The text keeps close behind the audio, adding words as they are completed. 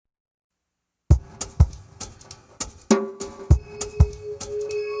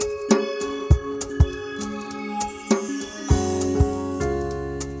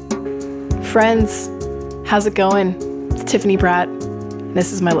Friends, how's it going? It's Tiffany Pratt.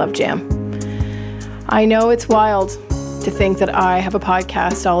 This is my Love Jam. I know it's wild to think that I have a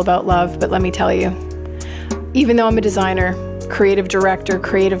podcast all about love, but let me tell you, even though I'm a designer, creative director,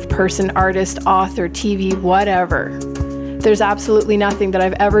 creative person, artist, author, TV, whatever, there's absolutely nothing that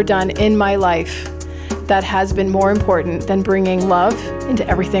I've ever done in my life that has been more important than bringing love into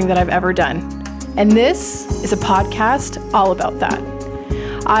everything that I've ever done. And this is a podcast all about that.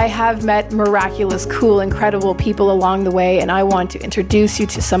 I have met miraculous, cool, incredible people along the way, and I want to introduce you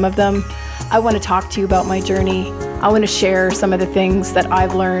to some of them. I want to talk to you about my journey. I want to share some of the things that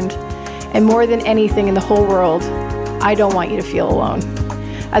I've learned. And more than anything in the whole world, I don't want you to feel alone.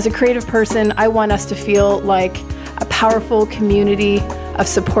 As a creative person, I want us to feel like a powerful community of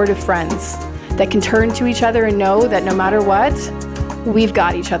supportive friends that can turn to each other and know that no matter what, we've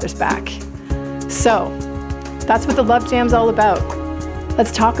got each other's back. So, that's what the Love Jam's all about.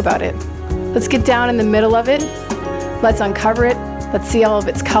 Let's talk about it. Let's get down in the middle of it. Let's uncover it. Let's see all of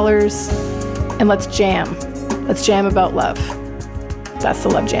its colors. And let's jam. Let's jam about love. That's the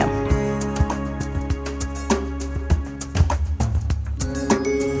Love Jam.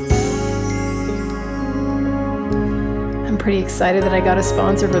 I'm pretty excited that I got a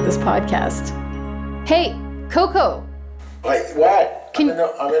sponsor for this podcast. Hey, Coco. Wait, what?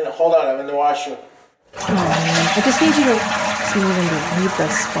 Hold on, I'm in the washroom. I just need you to read the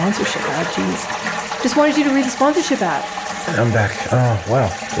sponsorship ad, jeez. Just wanted you to read the sponsorship ad. I'm back. Oh,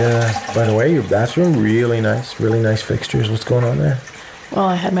 wow. Yeah, by the way, your bathroom, really nice fixtures. What's going on there? Well,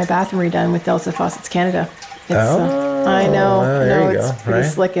 I had my bathroom redone with Delta Faucets Canada. I know. It's pretty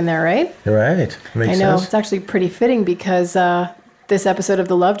slick in there, right? Right. Makes sense. It's actually pretty fitting because this episode of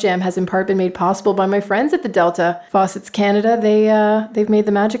the Love Jam has in part been made possible by my friends at the Delta Faucets Canada. They've made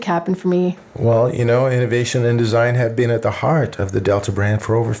the magic happen for me. Well, innovation and design have been at the heart of the Delta brand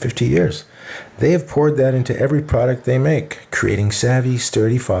for over 50 years. They have poured that into every product they make, creating savvy,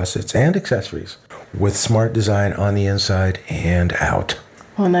 sturdy faucets and accessories with smart design on the inside and out.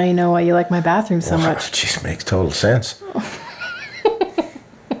 Well, now you know why you like my bathroom so much. Jeez, makes total sense.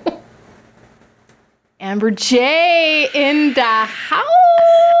 Amber J in the house.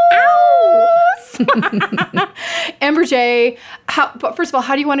 Amber J, but first of all,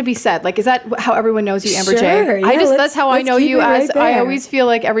 how do you want to be said? Like, is that how everyone knows you, Amber J? Yeah, that's how I know you as. Right, I always feel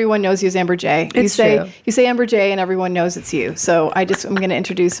like everyone knows you as Amber J. You say Amber J, and everyone knows it's you. So I'm going to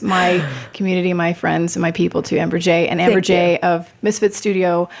introduce my community, my friends, and my people to Amber J. And Amber J of Misfit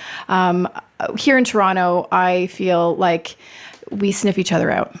Studio. Here in Toronto, I feel like we sniff each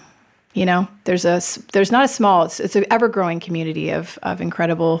other out. There's not a small, it's an ever-growing community of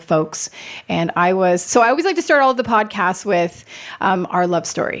incredible folks. And I always like to start all of the podcasts with our love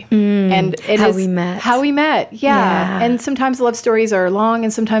story. And how we met. Yeah. And sometimes the love stories are long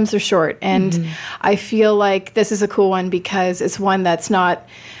and sometimes they're short. And I feel like this is a cool one because it's one that's not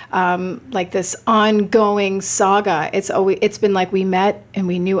like this ongoing saga. It's been like we met and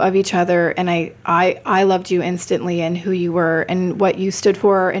we knew of each other, and I loved you instantly and who you were and what you stood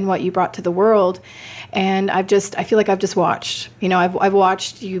for and what you brought to the world. And I feel like I've just watched. I've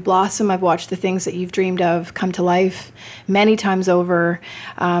watched you blossom. I've watched the things that you've dreamed of come to life many times over,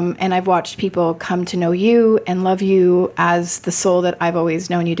 and I've watched people come to know you and love you as the soul that I've always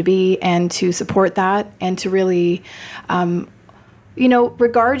known you to be, and to support that and to really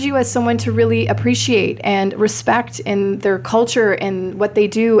regard you as someone to really appreciate and respect in their culture and what they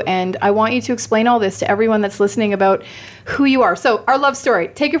do. And I want you to explain all this to everyone that's listening about who you are. So our love story,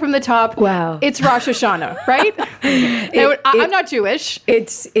 take it from the top. Wow. It's Rosh Hashanah, right? I'm not Jewish.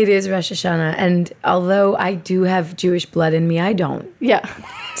 It is Rosh Hashanah. And although I do have Jewish blood in me, I don't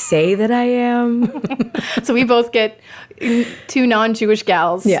say that I am. So we both get, two non-Jewish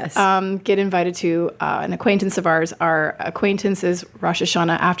gals, yes, get invited to an acquaintance of ours. Our acquaintance's Rosh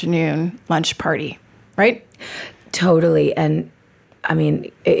Hashanah afternoon lunch party, right? Totally. And I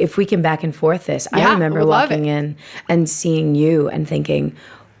mean, if we can back and forth this, I remember walking in and seeing you and thinking,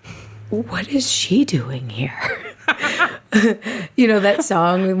 what is she doing here? That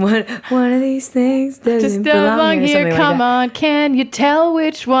song, one of these things doesn't belong here. Come on, can you tell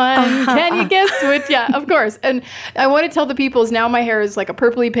which one? Can you guess which? Yeah, of course. And I want to tell the people is now my hair is like a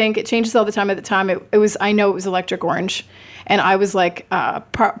purpley pink. It changes all the time. At the time, it was electric orange. And I was like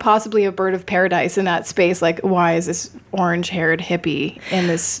possibly a bird of paradise in that space. Like, why is this orange-haired hippie in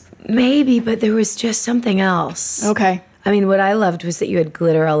this? Maybe, but there was just something else. Okay. I mean, what I loved was that you had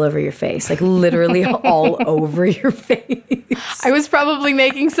glitter all over your face, like literally all over your face. I was probably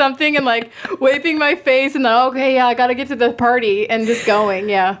making something and like wiping my face and then, okay, yeah, I got to get to the party and just going,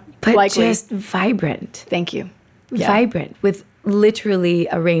 yeah. But likely. Just vibrant. Thank you. Yeah. Vibrant with literally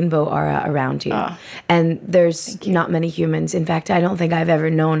a rainbow aura around you. And there's not many humans. In fact, I don't think I've ever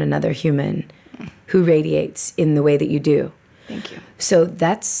known another human who radiates in the way that you do. Thank you. So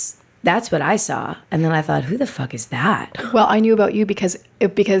that's what I saw. And then I thought, who the fuck is that? Well, I knew about you because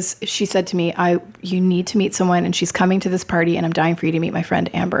she said to me, you need to meet someone, and she's coming to this party, and I'm dying for you to meet my friend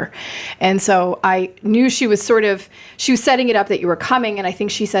Amber. And so I knew she was setting it up that you were coming, and I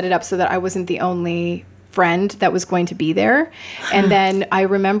think she set it up so that I wasn't the only friend that was going to be there. And then I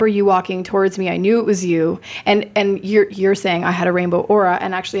remember you walking towards me. I knew it was you. And you're saying I had a rainbow aura,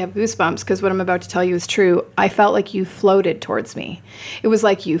 and actually have goosebumps because what I'm about to tell you is true. I felt like you floated towards me. It was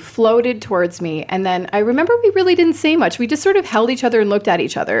like you floated towards me. And then I remember we really didn't say much. We just sort of held each other and looked at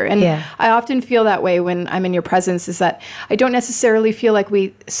each other. And I often feel that way when I'm in your presence, is that I don't necessarily feel like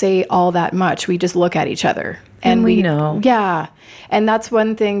we say all that much. We just look at each other. And we know. Yeah. And that's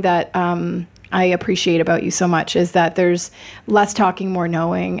one thing that I appreciate about you so much, is that there's less talking, more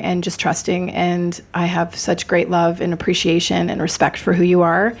knowing, and just trusting. And I have such great love and appreciation and respect for who you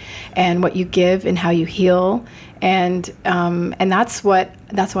are and what you give and how you heal. And that's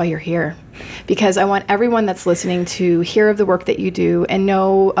why you're here, because I want everyone that's listening to hear of the work that you do and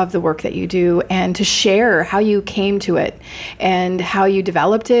know of the work that you do, and to share how you came to it and how you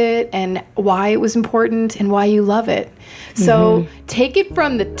developed it and why it was important and why you love it. So take it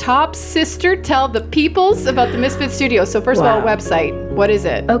from the top, sister. Tell the peoples about the Misfit Studio. So first of all, website. What is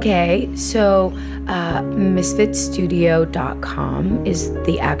it? Okay, so misfitstudio.com is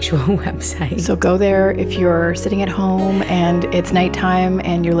the actual website. So go there if you're sitting at home and it's nighttime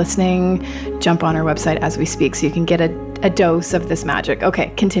and you're listening. Jump on our website as we speak so you can get a dose of this magic.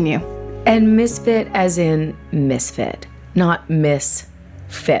 Okay, continue. And misfit as in misfit, not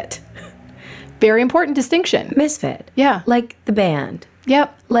misfit. Very important distinction. Misfit. Yeah. Like the band.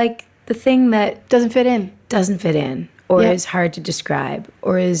 Yep. Like the thing that doesn't fit in. Or is hard to describe,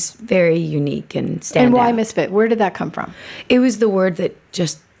 or is very unique and stand out. And why misfit? Where did that come from? It was the word that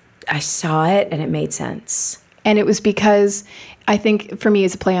just, I saw it and it made sense. And it was because I think for me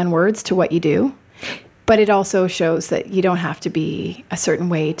it's a play on words to what you do, but it also shows that you don't have to be a certain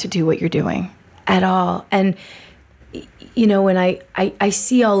way to do what you're doing. At all. And you know, when I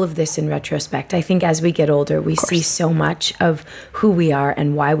see all of this in retrospect, I think as we get older, we see so much of who we are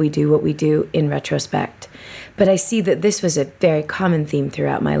and why we do what we do in retrospect. But I see that this was a very common theme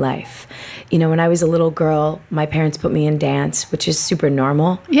throughout my life. You know, when I was a little girl, my parents put me in dance, which is super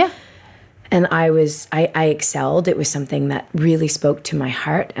normal. Yeah. And I excelled. It was something that really spoke to my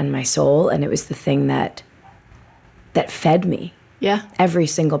heart and my soul. And it was the thing that fed me. Yeah. Every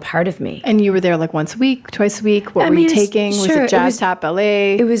single part of me. And you were there like once a week, twice a week? What were you taking? Was it jazz, tap,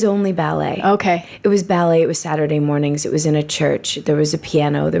 ballet? It was only ballet. Okay. It was ballet. It was Saturday mornings. It was in a church. There was a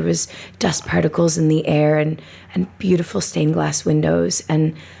piano. There was dust particles in the air and beautiful stained glass windows.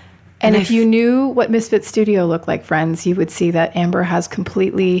 And if you knew what Misfit Studio looked like, friends, you would see that Amber has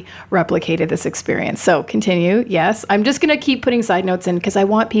completely replicated this experience. So continue. Yes. I'm just going to keep putting side notes in because I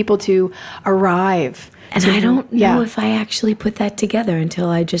want people to arrive. And I don't know if I actually put that together until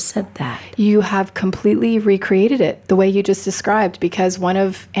I just said that. You have completely recreated it the way you just described, because one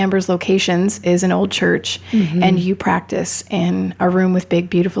of Amber's locations is an old church, and you practice in a room with big,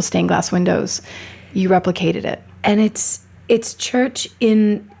 beautiful stained glass windows. You replicated it. And it's church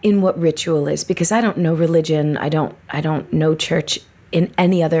in what ritual is, because I don't know religion. I don't know church in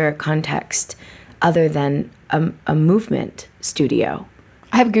any other context other than a movement studio.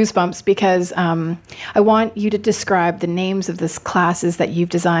 I have goosebumps because I want you to describe the names of these classes that you've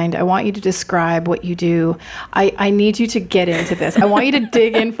designed. I want you to describe what you do. I need you to get into this. I want you to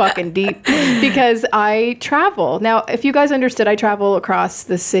dig in fucking deep because I travel. Now, if you guys understood, I travel across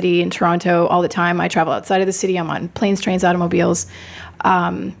the city in Toronto all the time. I travel outside of the city. I'm on planes, trains, automobiles,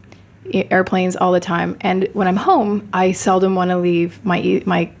 airplanes all the time. And when I'm home, I seldom want to leave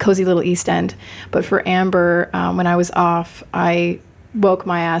my cozy little East End. But for Amber, when I was off, I woke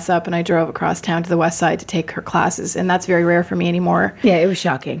my ass up and I drove across town to the west side to take her classes. And that's very rare for me anymore. Yeah, it was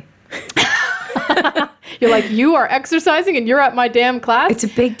shocking. You're like, you are exercising and you're at my damn class? It's a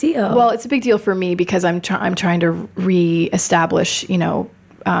big deal. Well, it's a big deal for me because I'm trying to reestablish,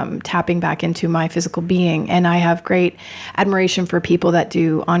 tapping back into my physical being. And I have great admiration for people that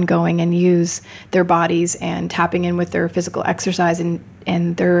do ongoing and use their bodies and tapping in with their physical exercise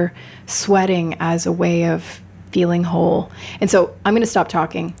and their sweating as a way of feeling whole. And so I'm going to stop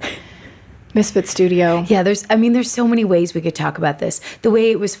talking. Misfit Studio. Yeah, there's so many ways we could talk about this. The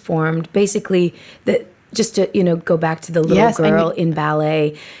way it was formed, basically, just to go back to the little girl in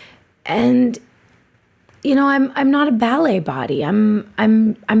ballet, and I'm not a ballet body.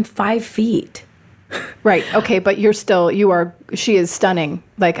 I'm 5 feet. Right. Okay. But she is stunning.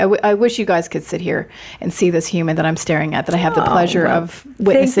 Like, I wish you guys could sit here and see this human that I'm staring at, that I have the pleasure of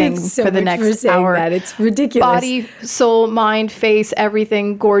witnessing so for the much next saying hour. That. It's ridiculous. Body, soul, mind, face,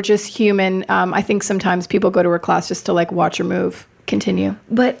 everything, gorgeous human. I think sometimes people go to her class just to like watch her move. Continue.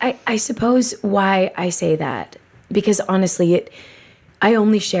 But I suppose why I say that, because honestly, I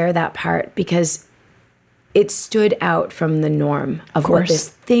only share that part because it stood out from the norm of what this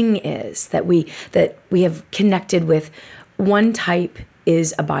thing is that we have connected with. One type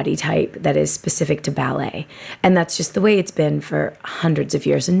is a body type that is specific to ballet, and that's just the way it's been for hundreds of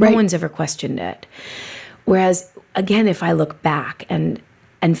years, and no one's ever questioned it. Whereas, again, if I look back and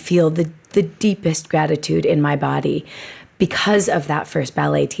feel the deepest gratitude in my body because of that first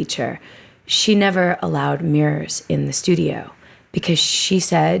ballet teacher, she never allowed mirrors in the studio. Because she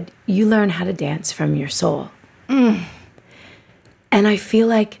said, you learn how to dance from your soul. And I feel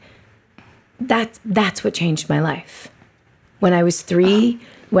like that's what changed my life. When I was 3,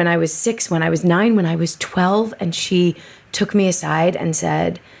 when I was 6, when I was 9, when I was 12, and she took me aside and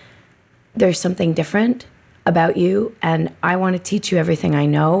said, there's something different about you, and I want to teach you everything I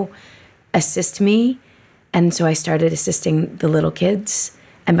know. Assist me. And so I started assisting the little kids.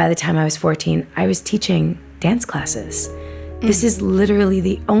 And by the time I was 14, I was teaching dance classes. This is literally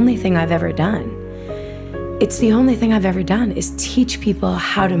the only thing I've ever done. It's the only thing I've ever done is teach people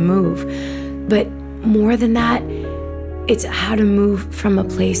how to move. But more than that, it's how to move from a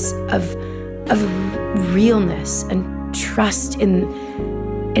place of realness and trust in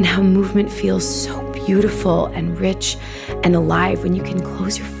how movement feels so beautiful and rich and alive when you can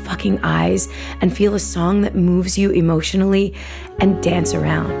close your fucking eyes and feel a song that moves you emotionally and dance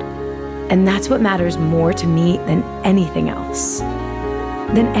around. And that's what matters more to me than anything else.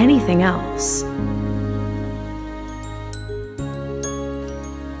 Than anything else.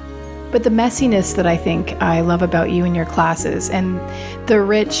 But the messiness that I think I love about you and your classes, and the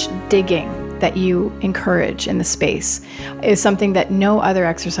rich digging that you encourage in the space, is something that no other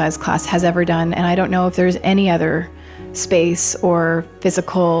exercise class has ever done. And I don't know if there's any other space or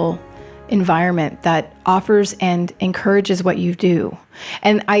physical environment that offers and encourages what you do.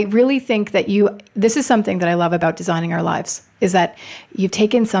 And I really think that this is something that I love about designing our lives, is that you've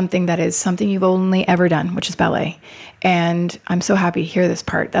taken something that is something you've only ever done, which is ballet. And I'm so happy to hear this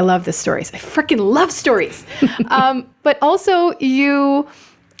part. I love the stories. I freaking love stories. But also you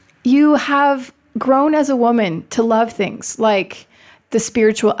have grown as a woman to love things like the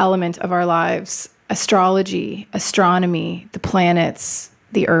spiritual element of our lives, astrology, astronomy, the planets,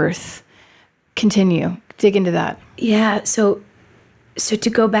 the earth. Continue. Dig into that. Yeah. So to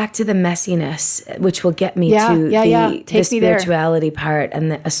go back to the messiness, which will get me to the spirituality part and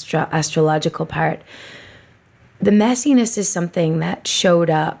the astrological part. The messiness is something that showed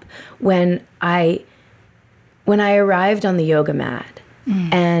up when I arrived on the yoga mat,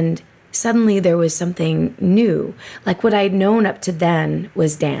 and suddenly there was something new. Like what I'd known up to then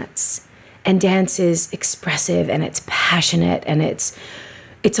was dance, and dance is expressive and it's passionate and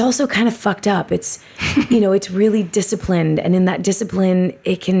it's also kind of fucked up. It's, it's really disciplined. And in that discipline,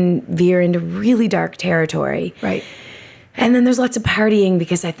 it can veer into really dark territory. Right. And then there's lots of partying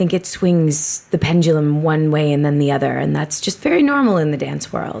because I think it swings the pendulum one way and then the other. And that's just very normal in the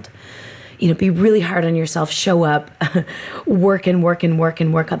dance world. Be really hard on yourself, show up, work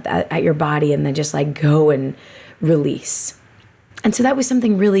up at your body, and then just like go and release. And so that was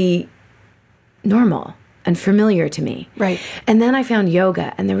something really normal and familiar to me. Right. And then I found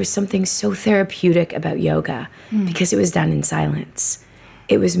yoga, and there was something so therapeutic about yoga because it was done in silence.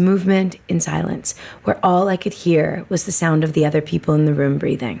 It was movement in silence, where all I could hear was the sound of the other people in the room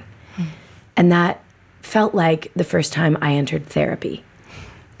breathing. And that felt like the first time I entered therapy.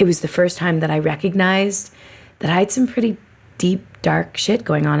 It was the first time that I recognized that I had some pretty deep, dark shit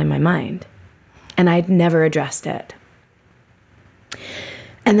going on in my mind, and I'd never addressed it.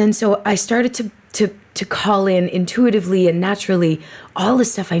 And then so I started to call in intuitively and naturally all the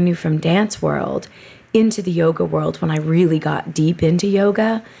stuff I knew from dance world into the yoga world when I really got deep into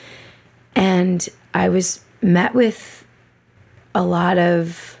yoga. And I was met with a lot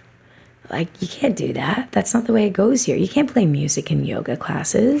of, like, you can't do that. That's not the way it goes here. You can't play music in yoga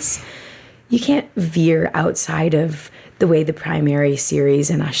classes. You can't veer outside of the way the primary series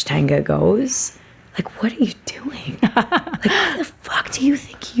in Ashtanga goes. Like, what are you doing? Like, who the fuck do you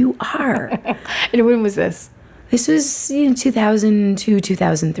think you are? And when was this? This was 2002,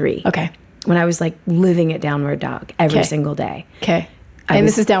 2003. Okay. When I was like living at Downward Dog every single day. Okay. And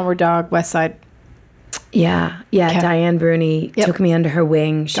this is Downward Dog, West Side. Yeah. Okay. Diane Bruni took me under her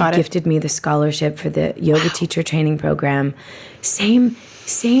wing. She gifted me the scholarship for the yoga teacher training program. Same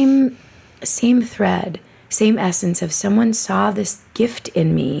same thread, same essence of someone saw this gift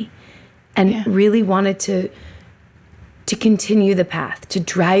in me and really wanted to continue the path, to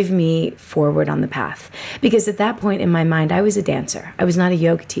drive me forward on the path. Because at that point in my mind, I was a dancer. I was not a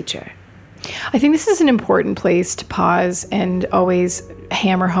yoga teacher. I think this is an important place to pause and always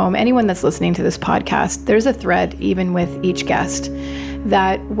hammer home. Anyone that's listening to this podcast, there's a thread, even with each guest,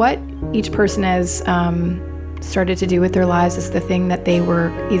 that what each person has started to do with their lives is the thing that they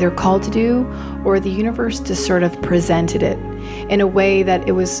were either called to do, or the universe just sort of presented it in a way that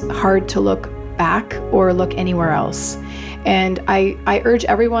it was hard to look back or look anywhere else. And I urge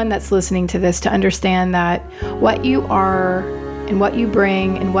everyone that's listening to this to understand that what you are and what you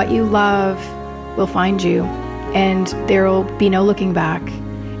bring and what you love will find you, and there will be no looking back,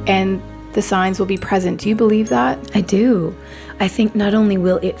 and the signs will be present. Do you believe that? I do. I think not only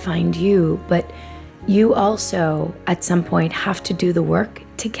will it find you, but you also at some point have to do the work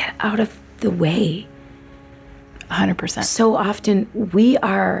to get out of the way. 100%. So often we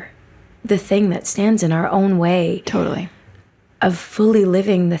are the thing that stands in our own way. Totally. Of fully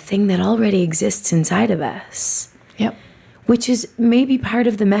living the thing that already exists inside of us. Yep. Which is maybe part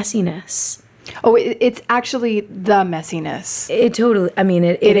of the messiness. Oh, it's actually the messiness. It totally, I mean,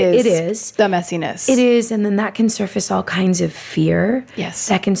 it is. The messiness. It is, and then that can surface all kinds of fear. Yes.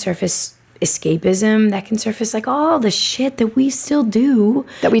 That can surface escapism. That can surface like all the shit that we still do.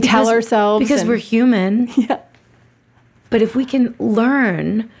 That we tell ourselves. Because we're human. Yeah. But if we can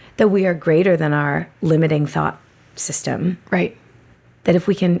learn that we are greater than our limiting thought system. Right. That if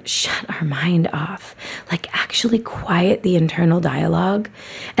we can shut our mind off, like actually quiet the internal dialogue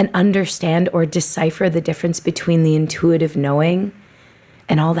and understand or decipher the difference between the intuitive knowing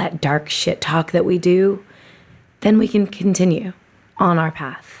and all that dark shit talk that we do, then we can continue on our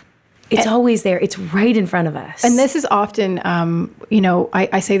path. It's always there. It's right in front of us. And this is often,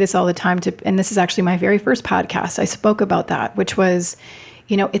 I say this all the time, and this is actually my very first podcast. I spoke about that, which was,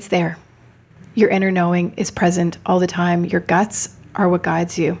 it's there. Your inner knowing is present all the time. Your guts are what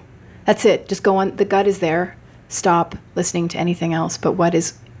guides you. That's it. Just go on. The gut is there. Stop listening to anything else but what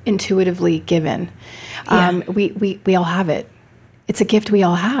is intuitively given. Yeah. We all have it. It's a gift we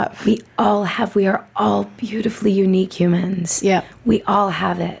all have. We all have. We are all beautifully unique humans. Yeah. We all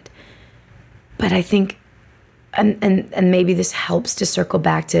have it. But I think, and maybe this helps to circle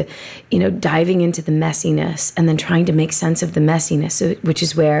back to, diving into the messiness and then trying to make sense of the messiness, which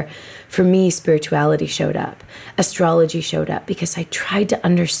is where, for me, spirituality showed up. Astrology showed up because I tried to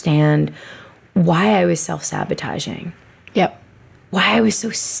understand why I was self-sabotaging. Yep. Why I was so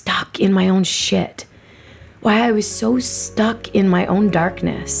stuck in my own shit. Why I was so stuck in my own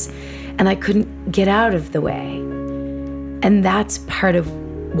darkness and I couldn't get out of the way. And that's part of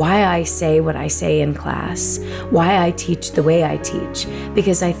why I say what I say in class, why I teach the way I teach,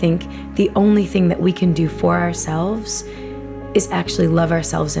 because I think the only thing that we can do for ourselves is actually love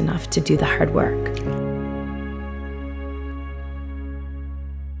ourselves enough to do the hard work.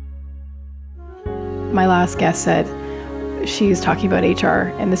 My last guest said, she was talking about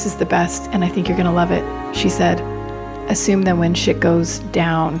HR, and this is the best, and I think you're going to love it. She said, assume that when shit goes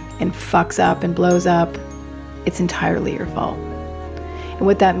down and fucks up and blows up, it's entirely your fault. And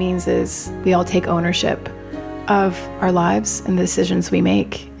what that means is we all take ownership of our lives and the decisions we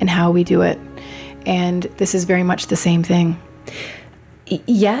make and how we do it. And this is very much the same thing.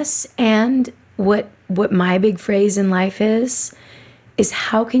 Yes, and what my big phrase in life is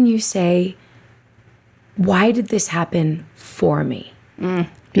how can you say, why did this happen for me?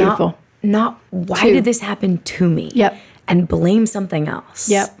 Beautiful. Not why did this happen to me? Yep. And blame something else.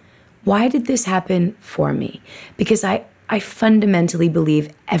 Yep. Why did this happen for me? Because I fundamentally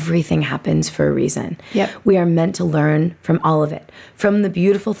believe everything happens for a reason. Yep. We are meant to learn from all of it. From the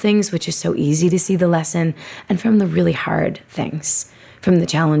beautiful things, which is so easy to see the lesson, and from the really hard things, from the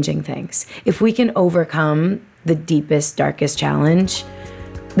challenging things. If we can overcome the deepest, darkest challenge,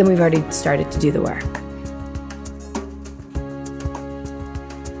 then we've already started to do the work.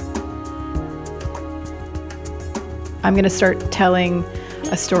 I'm going to start telling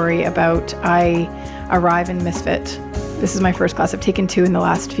a story about I arrive in Misfit. This is my first class. I've taken 2 in the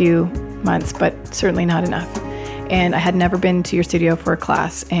last few months, but certainly not enough. And I had never been to your studio for a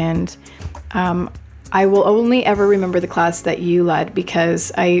class. And I will only ever remember the class that you led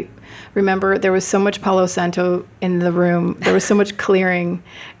because I remember there was so much Palo Santo in the room. There was so much clearing.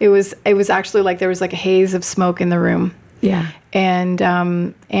 It was actually like there was like a haze of smoke in the room. Yeah. And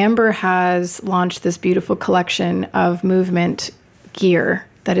Amber has launched this beautiful collection of movement gear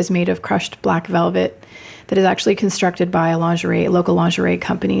that is made of crushed black velvet that is actually constructed by a local lingerie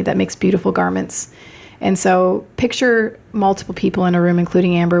company that makes beautiful garments. And so picture multiple people in a room,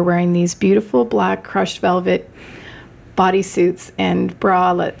 including Amber, wearing these beautiful black crushed velvet bodysuits and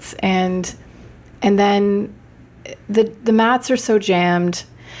bralettes, and then the mats are so jammed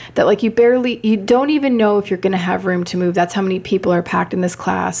that like you don't even know if you're going to have room to move. That's how many people are packed in this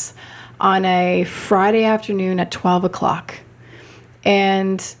class on a Friday afternoon at 12 o'clock.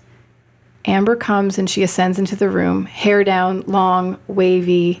 And Amber comes and she ascends into the room, hair down, long,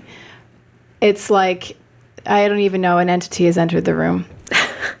 wavy. It's like, I don't even know, an entity has entered the room.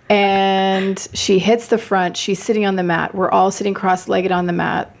 And she hits the front. She's sitting on the mat. We're all sitting cross-legged on the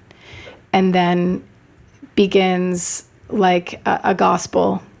mat. And then begins like a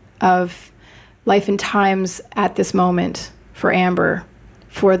gospel of life and times at this moment for Amber,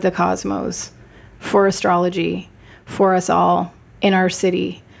 for the cosmos, for astrology, for us all in our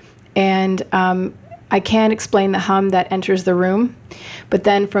city. And I can't explain the hum that enters the room, but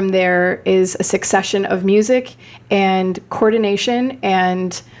then from there is a succession of music and coordination,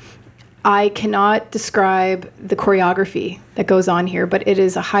 and I cannot describe the choreography that goes on here, but it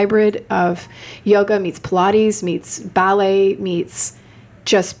is a hybrid of yoga meets Pilates, meets ballet, meets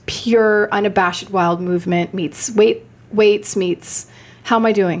just pure, unabashed wild movement, meets weights, meets how am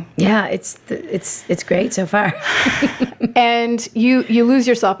I doing? Yeah, it's great so far. And you lose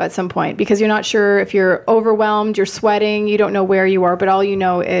yourself at some point because you're not sure if you're overwhelmed, you're sweating, you don't know where you are, but all you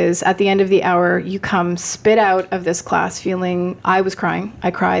know is at the end of the hour, you come spit out of this class feeling, I was crying. I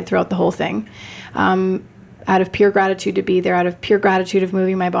cried throughout the whole thing. Out of pure gratitude to be there, out of pure gratitude of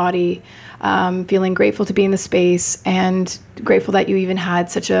moving my body, feeling grateful to be in the space, and grateful that you even had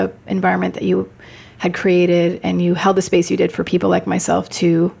such a environment that you had created, and you held the space you did for people like myself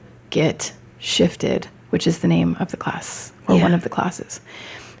to get shifted, which is the name of the class, or one of the classes.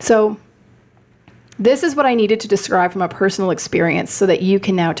 So this is what I needed to describe from a personal experience so that you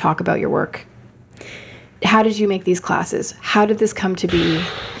can now talk about your work. How did you make these classes? How did this come to be?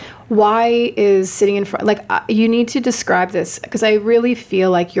 Why is sitting in front, you need to describe this, because I really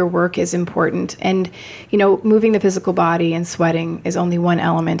feel like your work is important. And, moving the physical body and sweating is only one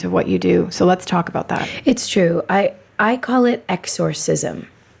element of what you do. So let's talk about that. It's true. I call it exorcism.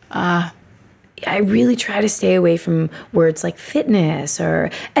 I really try to stay away from words like fitness or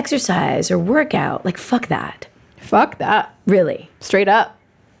exercise or workout. Like, fuck that. Fuck that. Really. Straight up.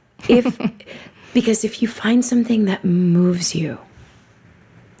 Because if you find something that moves you,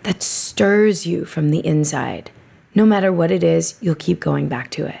 that stirs you from the inside, no matter what it is, you'll keep going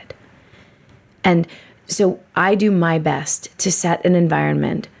back to it. And so I do my best to set an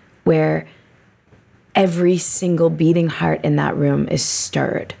environment where every single beating heart in that room is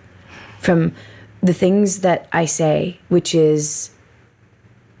stirred from the things that I say, which is,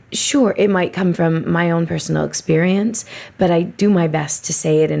 sure, it might come from my own personal experience, but I do my best to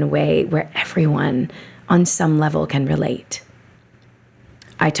say it in a way where everyone on some level can relate.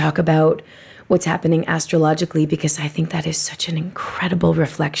 I talk about what's happening astrologically because I think that is such an incredible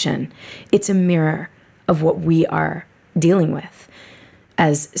reflection. It's a mirror of what we are dealing with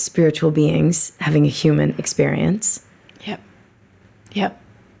as spiritual beings having a human experience. Yep.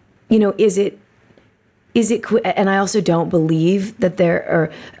 Is it, and I also don't believe that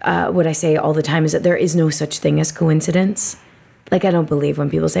there are, what I say all the time is that there is no such thing as coincidence. Like, I don't believe when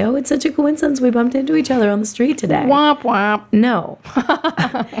people say, oh, it's such a coincidence we bumped into each other on the street today. Womp womp. No.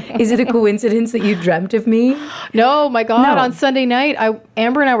 Is it a coincidence that you dreamt of me? No, my God. No. On Sunday night,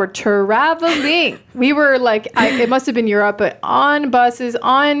 Amber and I were traveling. We were like, it must have been Europe, but on buses,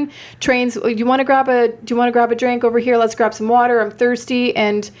 on trains. Do you want to grab a drink over here? Let's grab some water. I'm thirsty.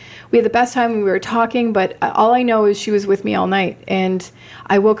 And we had the best time when we were talking, but all I know is she was with me all night. And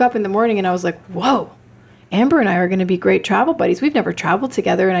I woke up in the morning and I was like, whoa. Amber and I are going to be great travel buddies. We've never traveled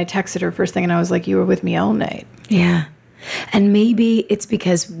together. And I texted her first thing and I was like, you were with me all night. Yeah. And maybe it's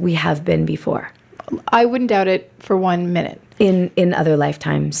because we have been before. I wouldn't doubt it for 1 minute. In other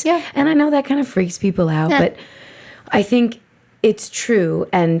lifetimes. Yeah. And I know that kind of freaks people out, but I think it's true.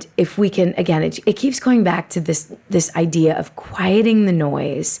 And if we can, again, it keeps going back to this idea of quieting the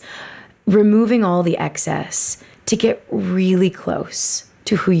noise, removing all the excess to get really close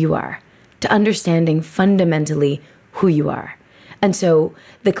to who you are, to understanding fundamentally who you are. And so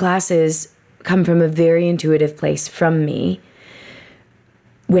the classes come from a very intuitive place from me,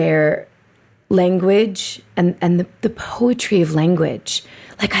 where language and the poetry of language,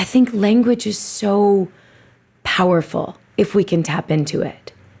 like, I think language is so powerful if we can tap into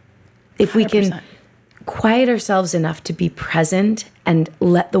it. If we 100%. Can quiet ourselves enough to be present and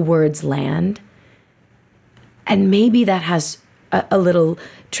let the words land. And maybe that has a little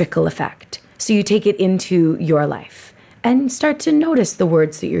trickle effect. So you take it into your life and start to notice the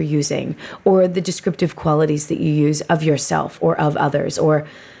words that you're using or the descriptive qualities that you use of yourself or of others or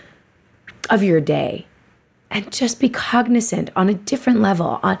of your day. And just be cognizant on a different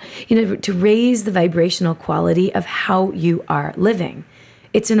level, to raise the vibrational quality of how you are living.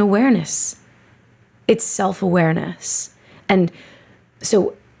 It's an awareness. It's self-awareness. And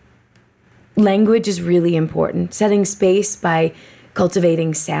so language is really important. Setting space by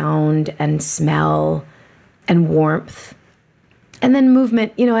cultivating sound and smell and warmth. And then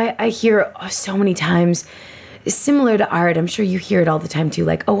movement. I hear so many times, similar to art, I'm sure you hear it all the time too,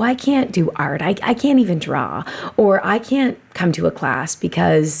 like, oh, I can't do art. I can't even draw. Or I can't come to a class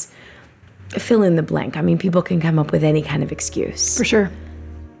because fill in the blank. I mean, people can come up with any kind of excuse. For sure.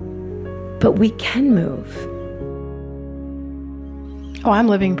 But we can move. Oh, I'm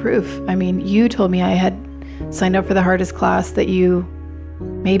living proof. I mean, you told me I had signed up for the hardest class that you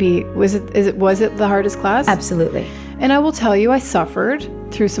was it the hardest class? Absolutely. And I will tell you, I suffered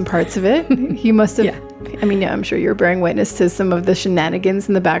through some parts of it. You must have. Yeah. I mean, I'm sure you're bearing witness to some of the shenanigans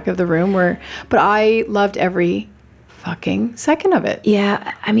in the back of the room but I loved every fucking second of it.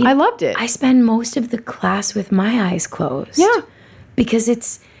 Yeah. I mean, I loved it. I spend most of the class with my eyes closed. Yeah. Because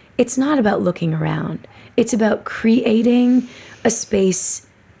it's not about looking around. It's about creating a space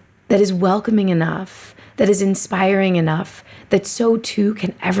that is welcoming enough, that is inspiring enough, that so too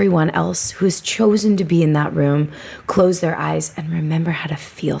can everyone else who has chosen to be in that room close their eyes and remember how to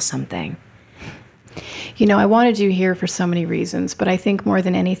feel something. I wanted you here for so many reasons, but I think more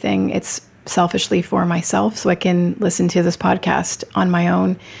than anything, it's selfishly for myself so I can listen to this podcast on my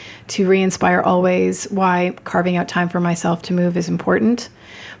own to re-inspire always why carving out time for myself to move is important.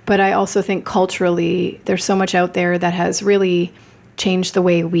 But I also think culturally, there's so much out there that has really changed the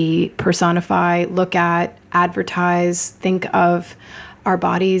way we personify, look at, advertise, think of our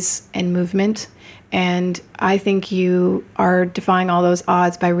bodies and movement. And I think you are defying all those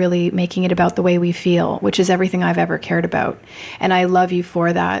odds by really making it about the way we feel, which is everything I've ever cared about. And I love you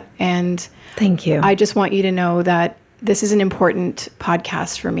for that. And thank you. I just want you to know that this is an important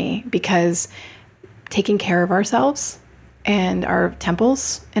podcast for me because taking care of ourselves and our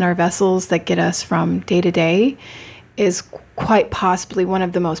temples and our vessels that get us from day to day is quite possibly one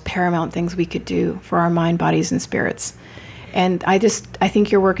of the most paramount things we could do for our mind, bodies, and spirits. And I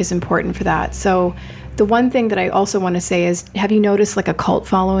think your work is important for that. So the one thing that I also want to say is, have you noticed like a cult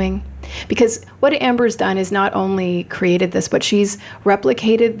following? Because what Amber's done is not only created this, but she's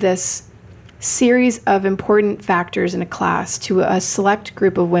replicated this series of important factors in a class to a select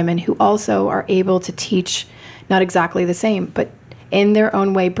group of women who also are able to teach not exactly the same, but in their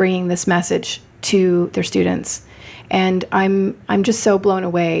own way bringing this message to their students. And I'm just so blown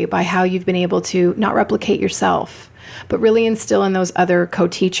away by how you've been able to not replicate yourself, but really instill in those other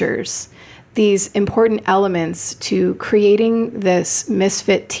co-teachers these important elements to creating this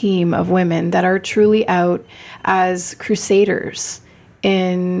misfit team of women that are truly out as crusaders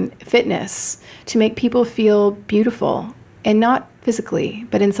in fitness to make people feel beautiful, and not physically,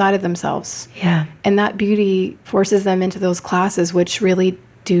 but inside of themselves. Yeah. And that beauty forces them into those classes, which really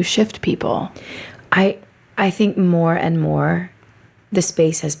do shift people. I think more and more the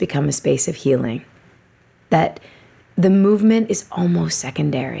space has become a space of healing, that the movement is almost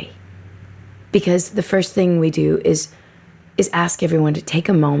secondary, because the first thing we do is ask everyone to take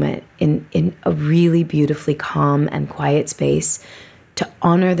a moment in a really beautifully calm and quiet space to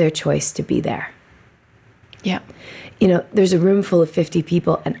honor their choice to be there. Yeah. There's a room full of 50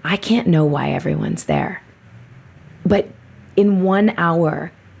 people and I can't know why everyone's there. But in 1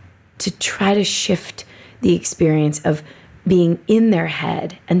 hour, to try to shift the experience of being in their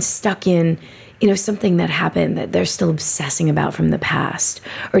head and stuck in, something that happened that they're still obsessing about from the past,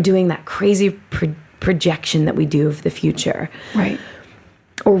 or doing that crazy projection that we do of the future. Right.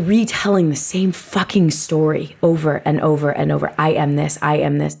 Or retelling the same fucking story over and over and over. I am this,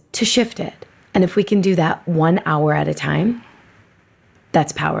 to shift it. And if we can do that 1 hour at a time,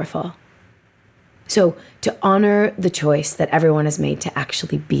 that's powerful. So to honor the choice that everyone has made to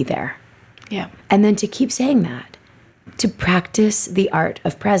actually be there. Yeah. And then to keep saying that, to practice the art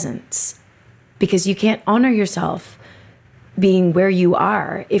of presence. Because you can't honor yourself being where you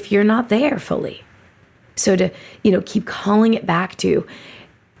are if you're not there fully. So to, keep calling it back to,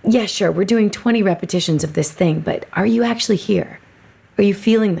 yeah, sure, we're doing 20 repetitions of this thing, but are you actually here? Are you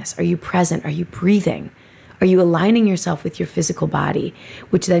feeling this? Are you present? Are you breathing? Are you aligning yourself with your physical body,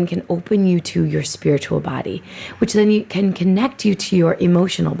 which then can open you to your spiritual body, which then you can connect you to your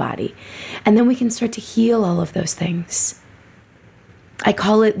emotional body. And then we can start to heal all of those things. I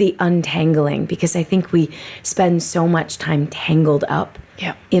call it the untangling, because I think we spend so much time tangled up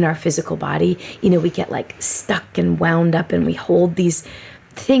in our physical body. We get like stuck and wound up, and we hold these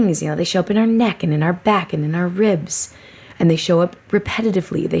things, they show up in our neck and in our back and in our ribs, and they show up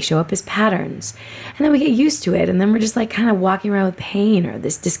repetitively. They show up as patterns, and then we get used to it, and then we're just like kind of walking around with pain or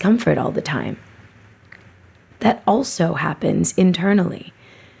this discomfort all the time. That also happens internally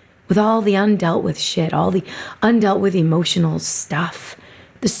with all the undealt with shit, all the undealt with emotional stuff,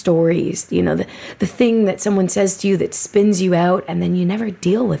 the stories, the thing that someone says to you that spins you out, and then you never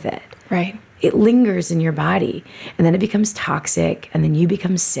deal with it. Right. It lingers in your body, and then it becomes toxic, and then you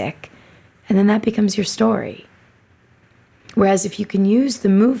become sick, and then that becomes your story. Whereas if you can use the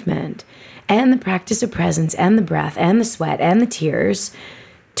movement and the practice of presence and the breath and the sweat and the tears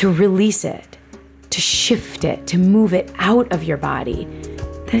to release it, to shift it, to move it out of your body,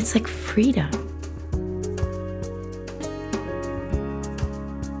 then it's like freedom.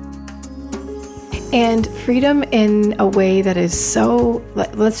 And freedom in a way that is so,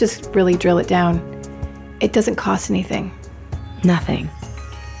 let's just really drill it down. It doesn't cost anything. Nothing.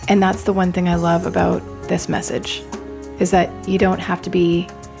 And that's the one thing I love about this message, is that you don't have to be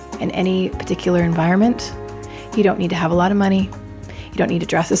in any particular environment. You don't need to have a lot of money. You don't need to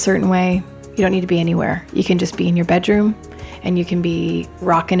dress a certain way. You don't need to be anywhere. You can just be in your bedroom, and you can be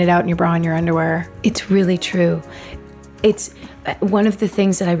rocking it out in your bra and your underwear. It's really true. It's one of the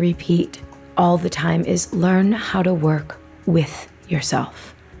things that I repeat all the time is learn how to work with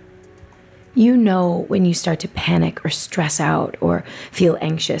yourself. When you start to panic or stress out or feel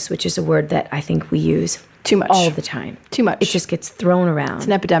anxious, which is a word that I think we use too much all the time. Too much. It just gets thrown around. It's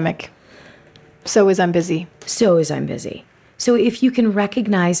an epidemic. So is I'm busy. So is I'm busy. So if you can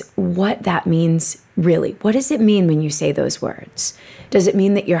recognize what that means, really, what does it mean when you say those words? Does it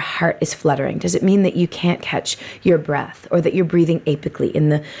mean that your heart is fluttering? Does it mean that you can't catch your breath, or that you're breathing apically in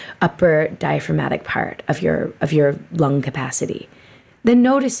the upper diaphragmatic part of your lung capacity? Then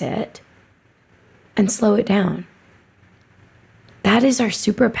notice it and slow it down. That is our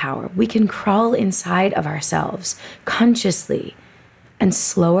superpower. We can crawl inside of ourselves consciously and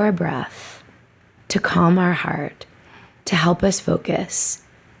slow our breath to calm our heart, to help us focus,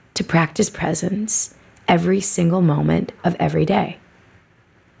 to practice presence every single moment of every day.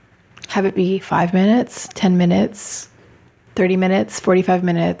 Have it be 5 minutes, 10 minutes, 30 minutes, 45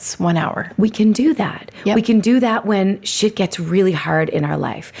 minutes, 1 hour. We can do that. Yep. We can do that when shit gets really hard in our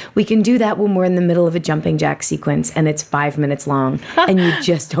life. We can do that when we're in the middle of a jumping jack sequence and it's 5 minutes long and you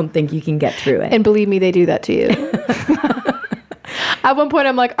just don't think you can get through it. And believe me, they do that to you. At one point,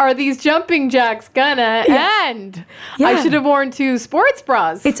 I'm like, are these jumping jacks gonna end? Yeah. I should have worn 2 sports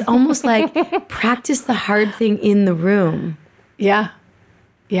bras. It's almost like practice the hard thing in the room. Yeah.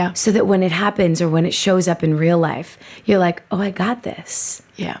 Yeah. So that when it happens or when it shows up in real life, you're like, oh, I got this.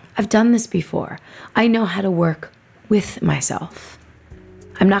 Yeah. I've done this before. I know how to work with myself.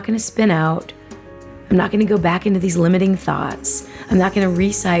 I'm not going to spin out. I'm not going to go back into these limiting thoughts. I'm not going to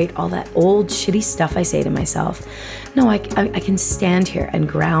recite all that old shitty stuff I say to myself. No, I can stand here and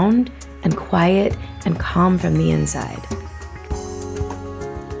ground and quiet and calm from the inside.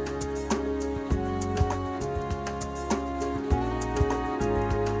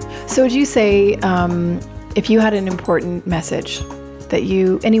 So would you say, if you had an important message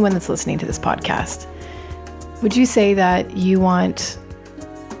that anyone that's listening to this podcast, would you say that you want,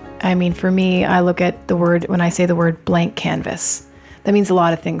 for me, I look at when I say the word blank canvas, that means a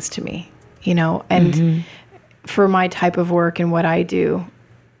lot of things to me, and for my type of work and what I do,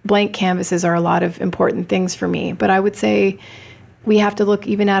 blank canvases are a lot of important things for me. But I would say we have to look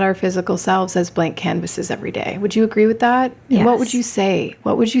even at our physical selves as blank canvases every day. Would you agree with that? Yes. And what would you say?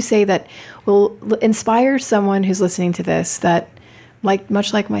 What would you say that will inspire someone who's listening to this that,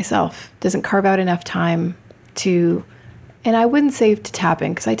 much like myself, doesn't carve out enough time to, and I wouldn't say to tap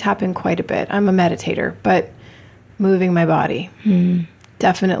in, because I tap in quite a bit. I'm a meditator, but moving my body,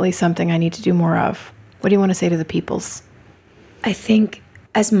 definitely something I need to do more of. What do you want to say to the peoples? I think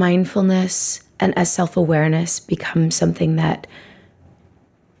as mindfulness and as self-awareness becomes something that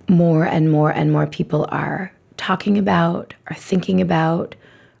more and more and more people are talking about, are thinking about,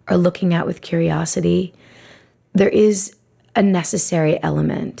 are looking at with curiosity, there is a necessary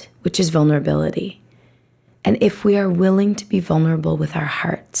element, which is vulnerability. And if we are willing to be vulnerable with our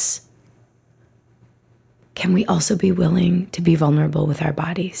hearts, can we also be willing to be vulnerable with our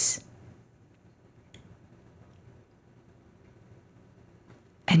bodies?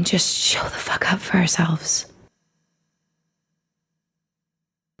 And just show the fuck up for ourselves.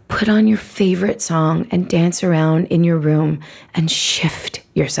 Put on your favorite song and dance around in your room and shift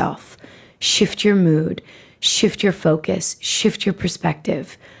yourself. Shift your mood, shift your focus, shift your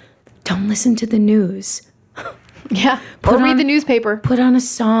perspective. Don't listen to the news. Yeah. Or read the newspaper. Put on a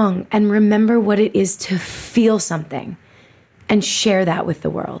song and remember what it is to feel something and share that with the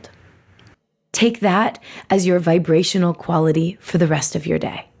world. Take that as your vibrational quality for the rest of your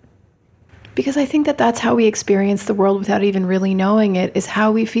day. Because I think that that's how we experience the world without even really knowing it, is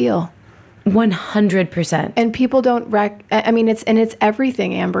how we feel. 100%. And people don't it's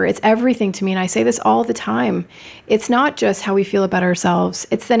everything, Amber. It's everything to me. And I say this all the time. It's not just how we feel about ourselves.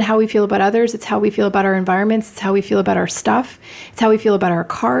 It's then how we feel about others. It's how we feel about our environments. It's how we feel about our stuff. It's how we feel about our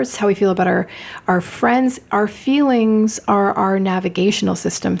cars. It's how we feel about our friends. Our feelings are our navigational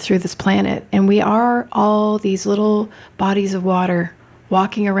system through this planet. And we are all these little bodies of water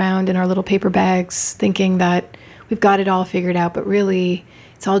walking around in our little paper bags thinking that we've got it all figured out. But really,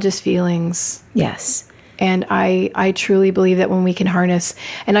 it's all just feelings. Yes. And I truly believe that when we can harness,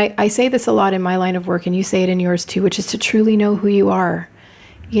 and I say this a lot in my line of work, and you say it in yours too, which is to truly know who you are.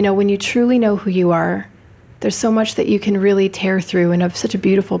 You know, when you truly know who you are, there's so much that you can really tear through and have such a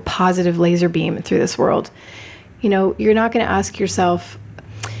beautiful, positive laser beam through this world. You know, you're not going to ask yourself,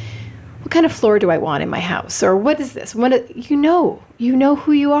 what kind of floor do I want in my house? Or what is this? You know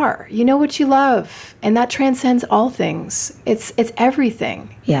who you are. You know what you love. And that transcends all things. It's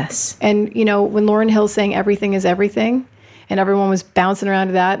everything. Yes. And, you know, when Lauryn Hill sang everything is everything, and everyone was bouncing around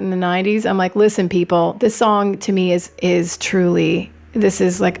to that in the 90s, I'm like, listen, people, this song to me is truly, this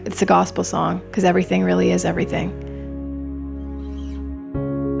is like, it's a gospel song, because everything really is everything.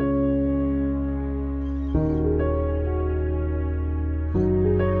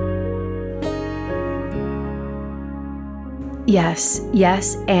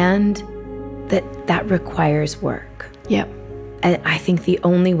 Yes, and that requires work. Yep. And I think the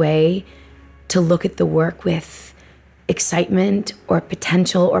only way to look at the work with excitement or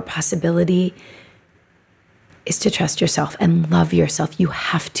potential or possibility is to trust yourself and love yourself. You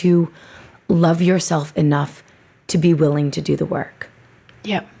have to love yourself enough to be willing to do the work.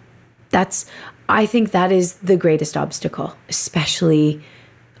 Yep. I think that is the greatest obstacle, especially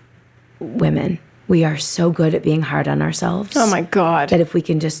women. We are so good at being hard on ourselves. Oh my God. That if we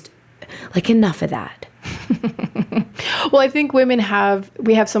can just, enough of that. Well, I think we're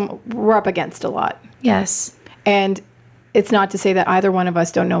up against a lot. Yes. And it's not to say that either one of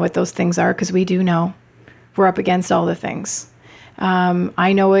us don't know what those things are, because we do know. We're up against all the things.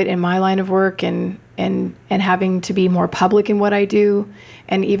 I know it in my line of work and having to be more public in what I do,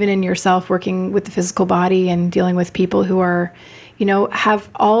 and even in yourself working with the physical body and dealing with people who are, you know, have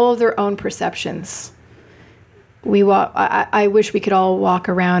all of their own perceptions. I wish we could all walk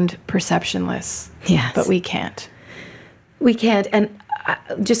around perceptionless. Yes. But we can't. We can't. And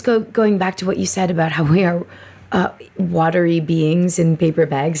just going back to what you said about how we are watery beings in paper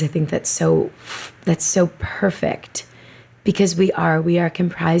bags, I think that's so perfect, because we are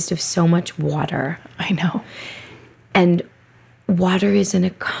comprised of so much water. I know. And water is in a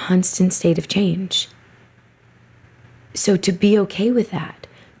constant state of change. So to be okay with that,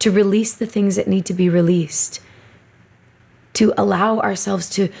 to release the things that need to be released, to allow ourselves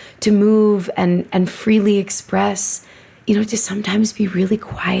to move and freely express, you know, to sometimes be really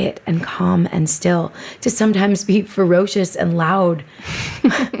quiet and calm and still, to sometimes be ferocious and loud.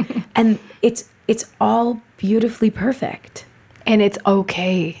 And it's all beautifully perfect. And it's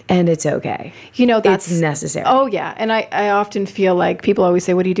okay. You know, it's necessary. Oh, yeah. And I often feel like people always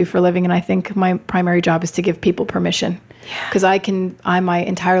say, what do you do for a living? And I think my primary job is to give people permission. Because I'm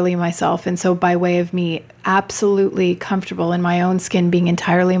entirely myself. And so by way of me absolutely comfortable in my own skin being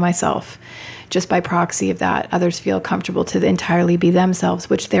entirely myself, just by proxy of that, others feel comfortable to entirely be themselves,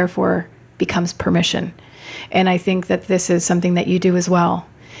 which therefore becomes permission. And I think that this is something that you do as well,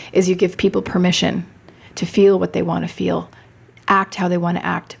 is you give people permission to feel what they want to feel, act how they want to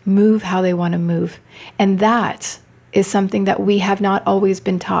act, move how they want to move. And that is something that we have not always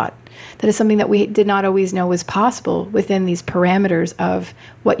been taught. That is something that we did not always know was possible within these parameters of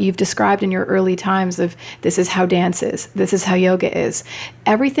what you've described in your early times of this is how dance is, this is how yoga is.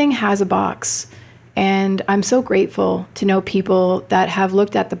 Everything has a box. And I'm so grateful to know people that have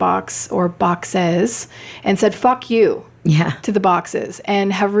looked at the box or boxes and said, fuck you to the boxes,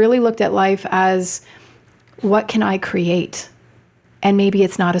 and have really looked at life as, what can I create? And maybe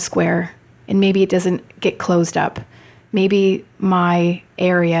it's not a square, and maybe it doesn't get closed up. Maybe my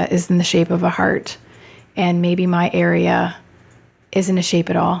area is in the shape of a heart, and maybe my area isn't a shape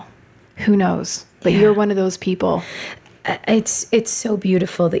at all. Who knows? But you're one of those people. It's so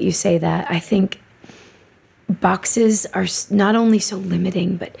beautiful that you say that. I think boxes are not only so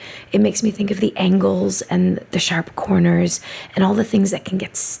limiting, but it makes me think of the angles and the sharp corners and all the things that can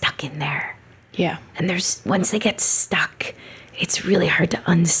get stuck in there. Yeah. And once they get stuck, it's really hard to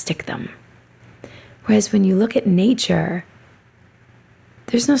unstick them. Whereas when you look at nature,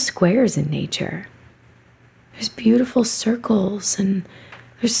 there's no squares in nature. There's beautiful circles, and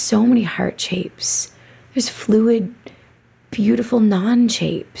there's so many heart shapes. There's fluid, beautiful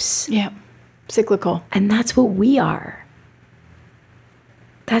non-shapes. Yeah. Cyclical. And that's what we are.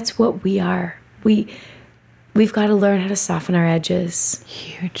 That's what we are. We've got to learn how to soften our edges.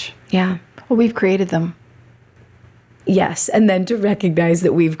 Huge. Yeah. Well, we've created them. Yes, and then to recognize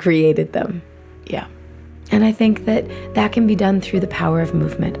that we've created them. Yeah. And I think that can be done through the power of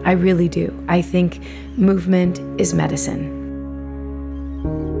movement. I really do. I think movement is medicine.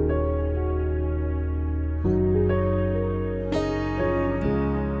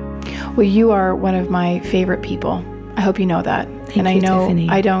 Well, you are one of my favorite people. I hope you know that. Thank and you, I know Tiffany.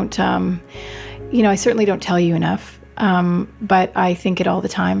 I don't, I certainly don't tell you enough, but I think it all the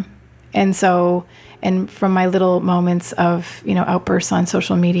time. And so, and from my little moments of, outbursts on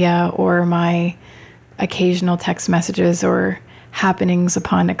social media or my occasional text messages or happenings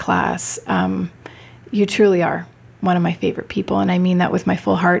upon a class, you truly are one of my favorite people. And I mean that with my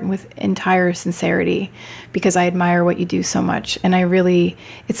full heart and with entire sincerity, because I admire what you do so much. And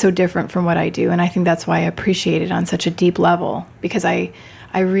it's so different from what I do. And I think that's why I appreciate it on such a deep level, because I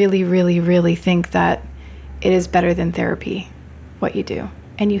really, really, really think that it is better than therapy, what you do.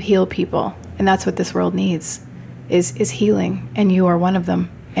 And you heal people. And that's what this world needs, is healing. And you are one of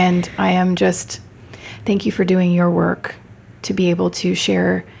them. And I am thank you for doing your work to be able to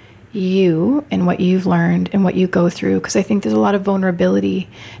share you and what you've learned and what you go through. Because I think there's a lot of vulnerability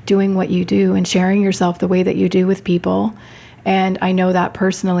doing what you do and sharing yourself the way that you do with people. And I know that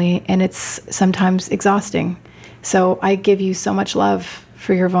personally, and it's sometimes exhausting. So I give you so much love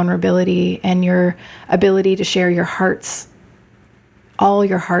for your vulnerability and your ability to share your hearts, all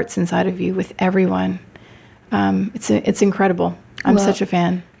your hearts inside of you with everyone. It's incredible. I'm such a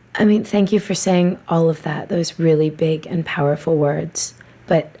fan. I mean, thank you for saying all of that, those really big and powerful words.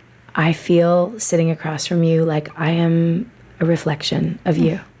 But I feel sitting across from you like I am a reflection of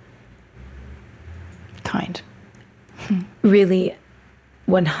you. Kind. Really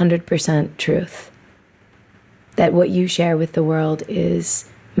 100% truth. That what you share with the world is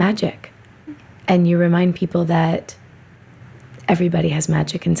magic. And you remind people that everybody has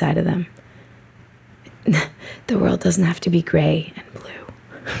magic inside of them. The world doesn't have to be gray and blue.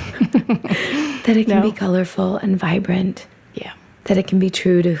 That it can be colorful and vibrant. Yeah. That it can be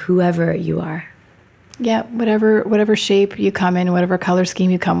true to whoever you are. Yeah, whatever shape you come in, whatever color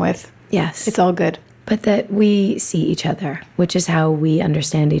scheme you come with. Yes. It's all good. But that we see each other, which is how we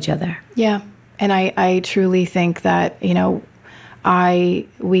understand each other. Yeah. And I truly think that,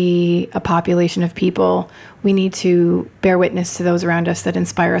 we, a population of people, we need to bear witness to those around us that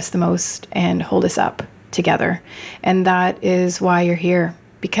inspire us the most and hold us up together. And that is why you're here,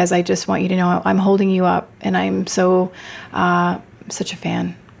 because I just want you to know I'm holding you up, and I'm such a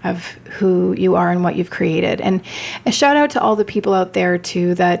fan of who you are and what you've created. And a shout out to all the people out there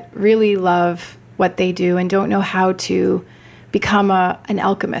too that really love what they do and don't know how to become an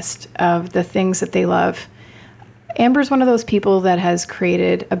alchemist of the things that they love. Amber's one of those people that has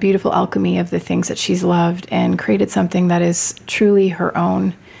created a beautiful alchemy of the things that she's loved and created something that is truly her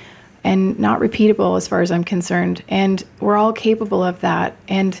own and not repeatable as far as I'm concerned. And we're all capable of that.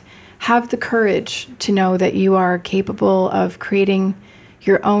 And have the courage to know that you are capable of creating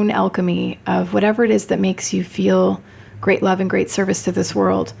your own alchemy of whatever it is that makes you feel great love and great service to this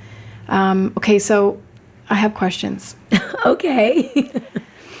world. Okay, so I have questions. Okay.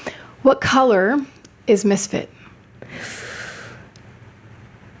 What color is Misfit?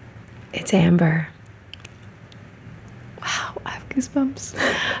 It's amber. Wow, I have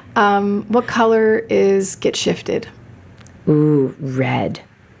goosebumps. What color is Get Shifted? Ooh, red.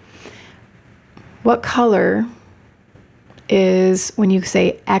 What color is when you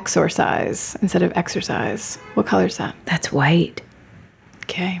say exorcise instead of exercise? What color is that? That's white.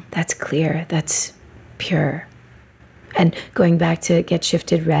 Okay. That's clear. That's pure. And going back to Get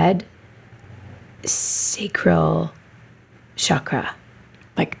Shifted red, sacral chakra.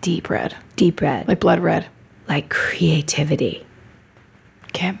 Like deep red. Deep red. Like blood red. Like creativity.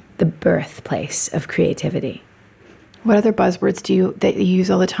 Okay. The birthplace of creativity. What other buzzwords that you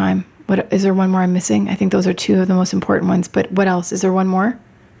use all the time? Is there one more I'm missing? I think those are two of the most important ones, but what else? Is there one more?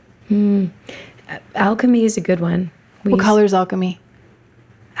 Alchemy is a good one. What color is alchemy?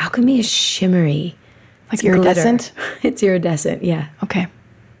 Alchemy is shimmery. Like iridescent? It's iridescent, yeah. Okay.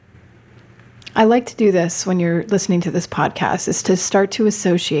 I like to do this when you're listening to this podcast, is to start to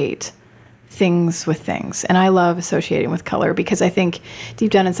associate things with things. And I love associating with color because I think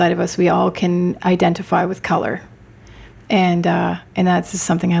deep down inside of us, we all can identify with color. And that's just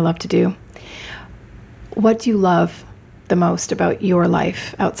something I love to do. What do you love the most about your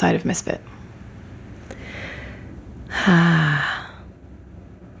life outside of Misfit?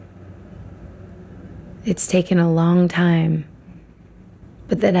 It's taken a long time,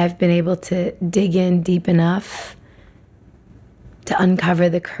 but that I've been able to dig in deep enough to uncover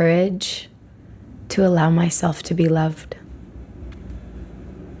the courage to allow myself to be loved.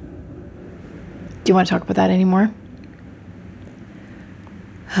 Do you want to talk about that anymore?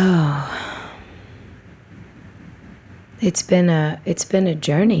 Oh, it's been a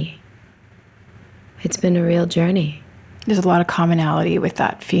journey. It's been a real journey. There's a lot of commonality with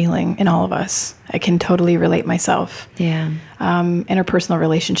that feeling in all of us. I can totally relate myself. Yeah. Interpersonal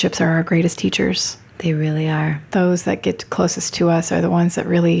relationships are our greatest teachers. They really are. Those that get closest to us are the ones that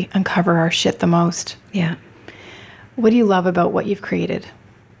really uncover our shit the most. Yeah. What do you love about what you've created?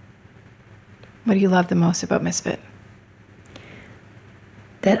 What do you love the most about Misfit?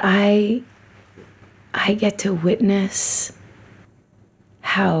 That I get to witness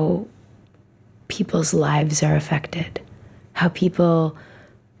how people's lives are affected, how people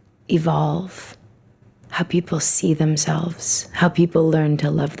evolve, how people see themselves, how people learn to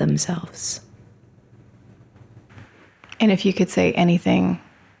love themselves. And if you could say anything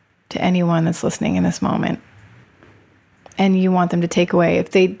to anyone that's listening in this moment, and you want them to take away, if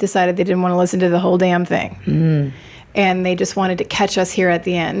they decided they didn't want to listen to the whole damn thing, and they just wanted to catch us here at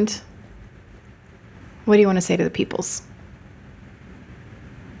the end, what do you want to say to the peoples?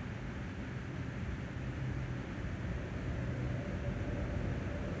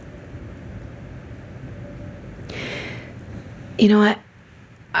 You know what?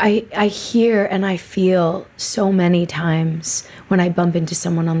 I hear and I feel so many times when I bump into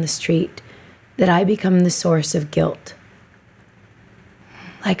someone on the street that I become the source of guilt.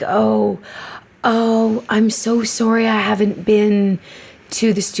 Like, oh, I'm so sorry I haven't been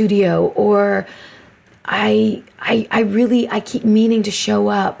to the studio, or I keep meaning to show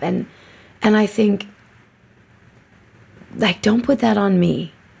up, and I think, like, don't put that on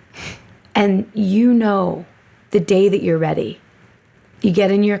me. And you know, the day that you're ready, you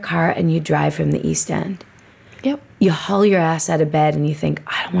get in your car and you drive from the East End. Yep. You haul your ass out of bed and you think,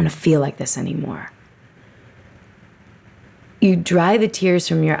 I don't want to feel like this anymore. You dry the tears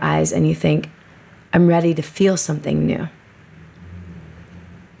from your eyes and you think, I'm ready to feel something new.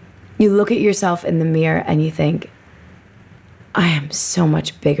 You look at yourself in the mirror and you think, I am so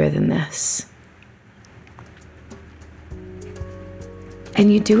much bigger than this.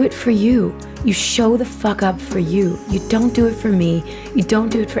 And you do it for you. You show the fuck up for you. You don't do it for me. You don't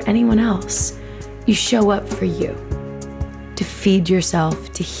do it for anyone else. You show up for you. To feed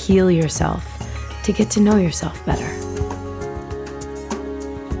yourself, to heal yourself, to get to know yourself better.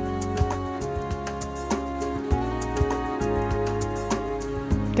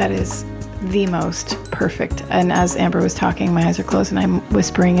 That is the most perfect. And as Amber was talking, my eyes are closed and I'm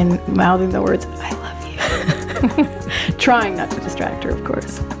whispering and mouthing the words, I love you. Trying not to distract her, of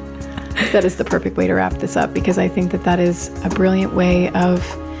course. That is the perfect way to wrap this up, because I think that is a brilliant way of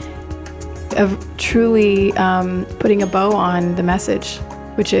truly putting a bow on the message,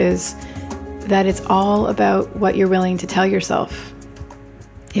 which is that it's all about what you're willing to tell yourself.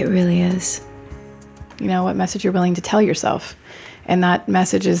 It really is. You know, what message you're willing to tell yourself. And that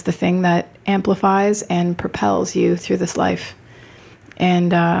message is the thing that amplifies and propels you through this life.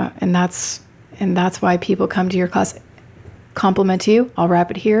 And that's why people come to your class. Compliment to you. I'll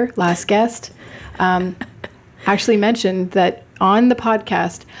wrap it here. Last guest actually mentioned that on the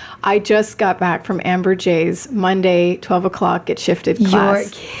podcast, I just got back from Amber J's Monday 12 o'clock Get Shifted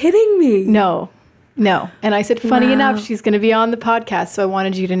class. You're kidding me. No. And I said, funny enough, she's going to be on the podcast. So I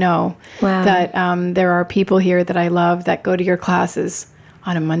wanted you to know that there are people here that I love that go to your classes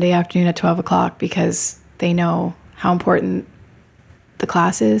on a Monday afternoon at 12 o'clock because they know how important the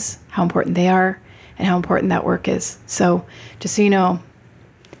class is, how important they are, and how important that work is. So just so you know,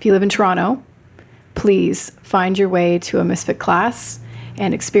 if you live in Toronto, please find your way to a Misfit class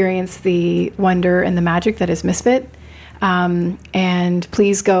and experience the wonder and the magic that is Misfit. And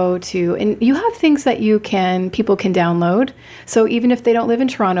please go to, and you have things that people can download. So even if they don't live in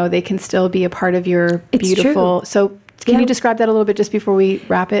Toronto, they can still be a part of your beautiful. True. So can you describe that a little bit just before we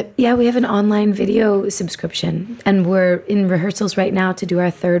wrap it? Yeah, we have an online video subscription and we're in rehearsals right now to do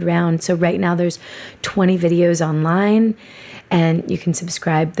our third round. So right now there's 20 videos online and you can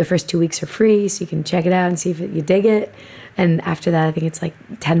subscribe. The first 2 weeks are free, so you can check it out and see if you dig it. And after that, I think it's like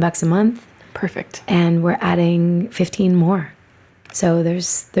 $10 a month. Perfect. And we're adding 15 more. So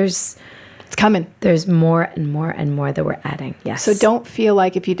there's it's coming. There's more and more and more that we're adding. Yes. So don't feel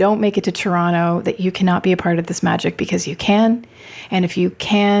like if you don't make it to Toronto that you cannot be a part of this magic, because you can. And if you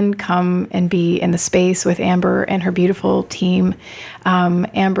can come and be in the space with Amber and her beautiful team,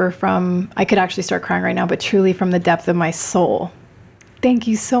 Amber, I could actually start crying right now, but truly from the depth of my soul, thank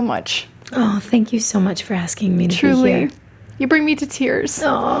you so much. Oh, thank you so much for asking me to Truly. be here. You bring me to tears.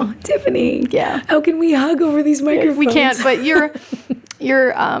 Oh, Tiffany. Yeah. How can we hug over these microphones? We can't, but you're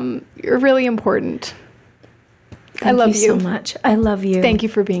really important. I love you so much. I love you. Thank you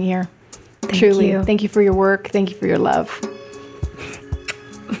for being here. Thank you. Thank you for your work. Thank you for your love.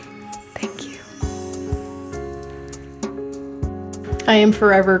 Thank you. I am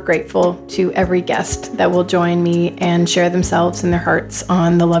forever grateful to every guest that will join me and share themselves and their hearts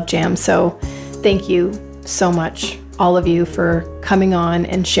on the Love Jam. So thank you so much, all of you, for coming on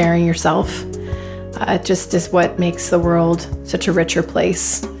and sharing yourself. It just is what makes the world such a richer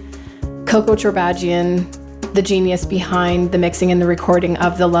place. Coco Chorbajian, the genius behind the mixing and the recording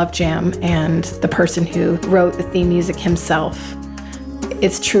of the Love Jam, and the person who wrote the theme music himself.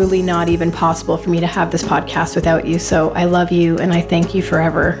 It's truly not even possible for me to have this podcast without you. So I love you and I thank you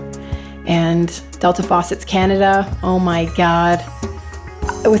forever. And Delta Faucets Canada, oh my God.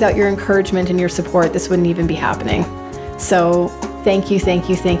 Without your encouragement and your support, this wouldn't even be happening. So thank you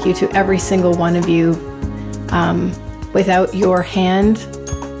to every single one of you. Without your hand,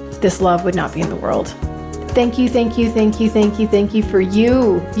 this love would not be in the world. Thank you for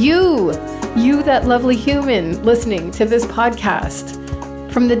you, that lovely human listening to this podcast.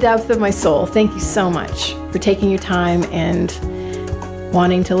 From the depth of my soul, thank you so much for taking your time and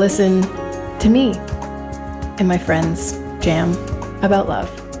wanting to listen to me and my friends jam about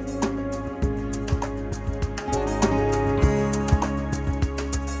love.